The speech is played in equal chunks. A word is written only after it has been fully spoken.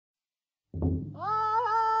Welcome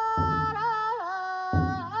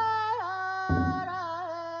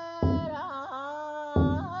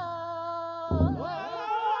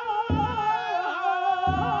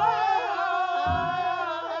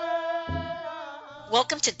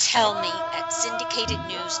to Tell Me at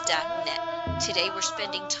syndicatednews.net. Today we're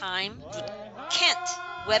spending time with Kent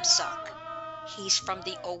Lebsock. He's from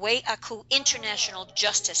the Owe-Aku International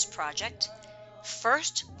Justice Project,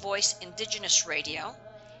 First Voice Indigenous Radio,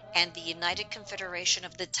 and the United Confederation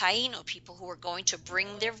of the Taino people who are going to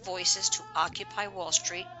bring their voices to Occupy Wall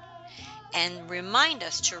Street and remind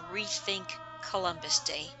us to rethink Columbus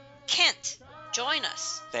Day. Kent, join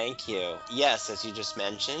us. Thank you. Yes, as you just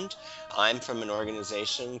mentioned, I'm from an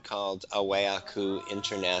organization called Owe-Aku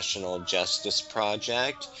International Justice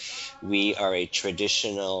Project. We are a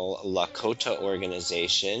traditional Lakota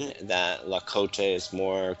organization. That Lakota is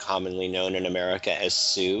more commonly known in America as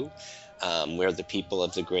Sioux. We're the people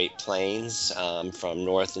of the Great Plains from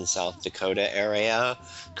North and South Dakota area.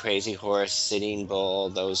 Crazy Horse, Sitting Bull,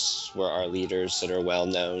 those were our leaders that are well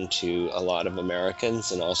known to a lot of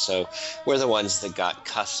Americans, and also we're the ones that got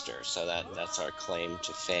Custer, so that's our claim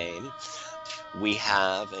to fame. We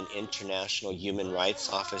have an international human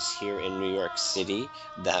rights office here in New York City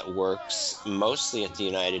that works mostly at the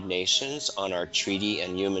United Nations on our treaty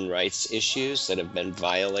and human rights issues that have been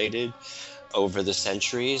violated over the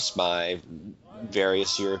centuries by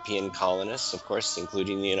various European colonists, of course,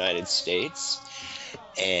 including the United States.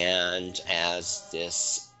 And as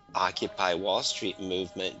this Occupy Wall Street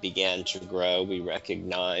movement began to grow, we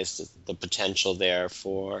recognized the potential there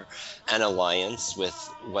for an alliance with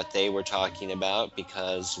what they were talking about,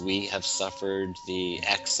 because we have suffered the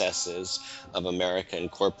excesses of American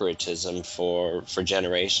corporatism for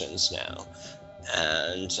generations now.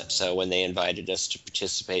 And so when they invited us to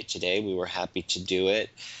participate today, we were happy to do it.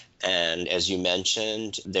 And as you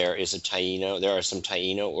mentioned, there are some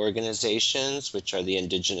Taino organizations, which are the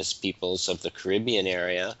indigenous peoples of the Caribbean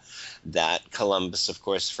area, that Columbus, of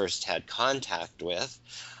course, first had contact with,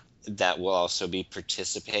 that will also be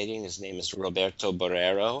participating. His name is Roberto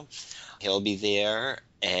Borrero. He'll be there.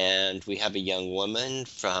 And we have a young woman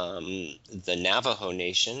from the Navajo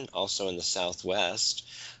Nation, also in the Southwest.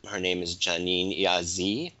 Her name is Janine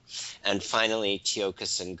Yazi. And finally,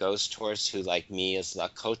 Tiokasin Ghost Horse, who, like me, is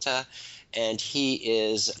Lakota. And he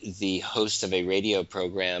is the host of a radio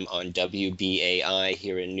program on WBAI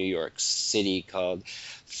here in New York City called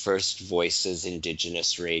First Voices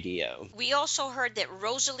Indigenous Radio. We also heard that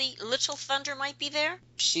Rosalie Little Thunder might be there.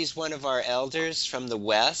 She's one of our elders from the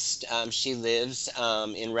West. She lives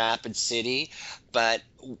in Rapid City, but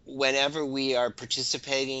whenever we are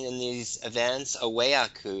participating in these events,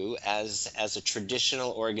 Owe-Aku, as a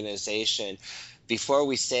traditional organization, before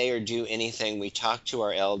we say or do anything, we talk to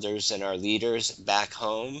our elders and our leaders back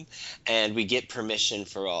home, and we get permission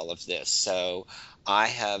for all of this. So I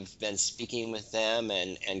have been speaking with them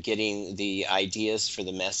and getting the ideas for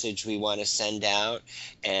the message we want to send out.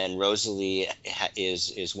 And Rosalie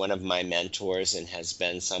is one of my mentors and has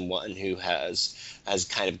been someone who has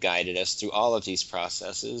kind of guided us through all of these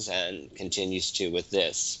processes and continues to with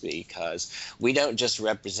this, because we don't just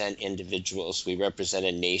represent individuals, we represent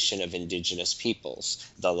a nation of indigenous peoples,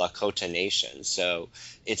 the Lakota Nation. So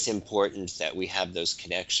it's important that we have those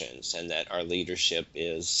connections and that our leadership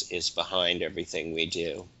is behind everything we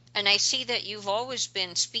do. And I see that you've always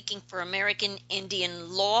been speaking for American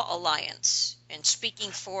Indian Law Alliance and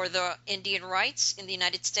speaking for the Indian rights in the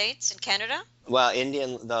United States and Canada. Well,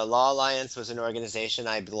 the Law Alliance was an organization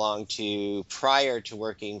I belonged to prior to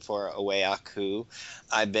working for Owe-Aku.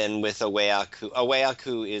 I've been with Owe-Aku.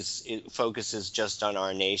 Owe-Aku focuses just on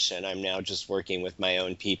our nation. I'm now just working with my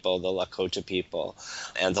own people, the Lakota people.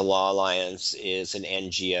 And the Law Alliance is an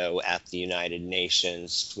NGO at the United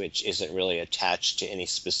Nations, which isn't really attached to any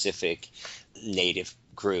specific Native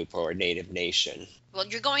group or Native nation. Well,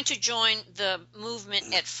 you're going to join the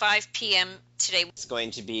movement at 5 p.m. today. It's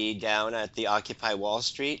going to be down at the Occupy Wall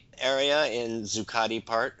Street area in Zuccotti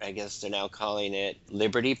Park. I guess they're now calling it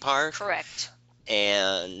Liberty Park. Correct.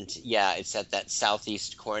 And yeah, it's at that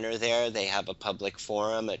southeast corner there. They have a public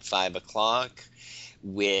forum at 5 o'clock,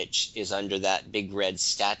 which is under that big red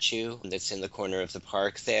statue that's in the corner of the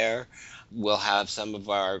park there. We'll have some of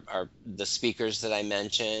the speakers that I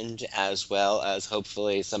mentioned, as well as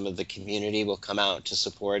hopefully some of the community will come out to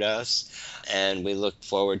support us. And we look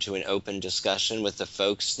forward to an open discussion with the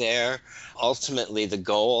folks there. Ultimately, the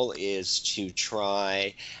goal is to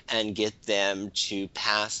try and get them to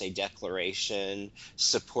pass a declaration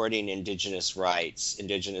supporting Indigenous rights,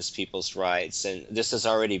 Indigenous people's rights. And this has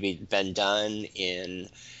already been done in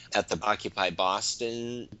at the Occupy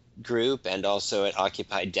Boston group and also at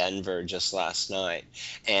Occupy Denver just last night.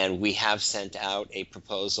 And we have sent out a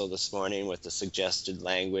proposal this morning with the suggested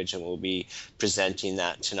language, and we'll be presenting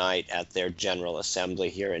that tonight at their General Assembly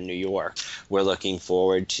here in New York. We're looking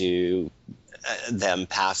forward to them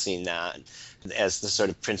passing that as the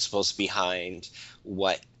sort of principles behind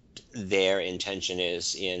what their intention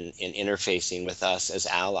is in interfacing with us as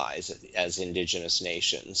allies, as indigenous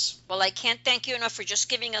nations. Well, I can't thank you enough for just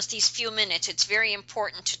giving us these few minutes. It's very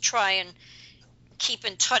important to try and keep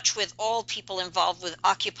in touch with all people involved with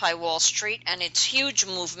Occupy Wall Street and its huge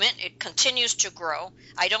movement. It continues to grow.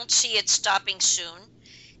 I don't see it stopping soon.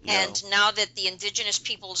 No. And now that the indigenous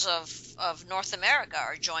peoples of North America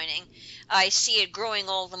are joining, I see it growing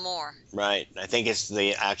all the more. Right. I think it's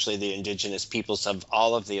actually the indigenous peoples of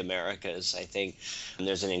all of the Americas. I think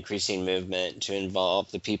there's an increasing movement to involve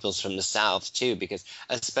the peoples from the South too, because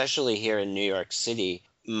especially here in New York City,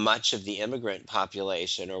 much of the immigrant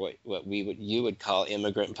population, or what you would call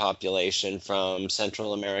immigrant population from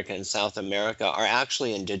Central America and South America, are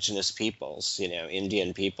actually indigenous peoples,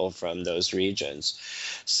 Indian people from those regions.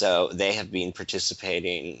 So they have been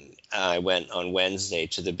participating. I went on Wednesday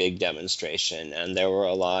to the big demonstration, and there were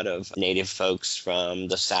a lot of Native folks from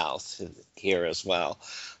the South here as well.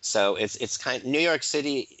 So it's kind of, New York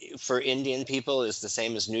City for Indian people is the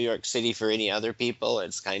same as New York City for any other people.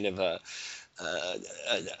 It's kind of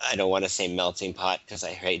I don't want to say melting pot because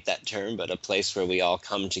I hate that term, but a place where we all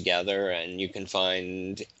come together, and you can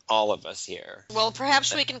find all of us here. Well,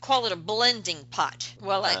 perhaps we can call it a blending pot.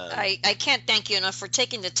 Well, I can't thank you enough for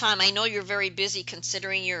taking the time. I know you're very busy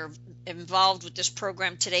considering you're involved with this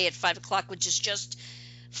program today at 5 o'clock, which is just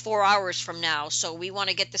 4 hours from now. So we want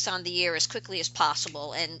to get this on the air as quickly as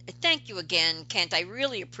possible. And thank you again, Kent. I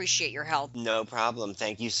really appreciate your help. No problem.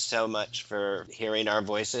 Thank you so much for hearing our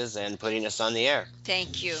voices and putting us on the air.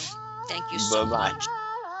 Thank you. Thank you so much.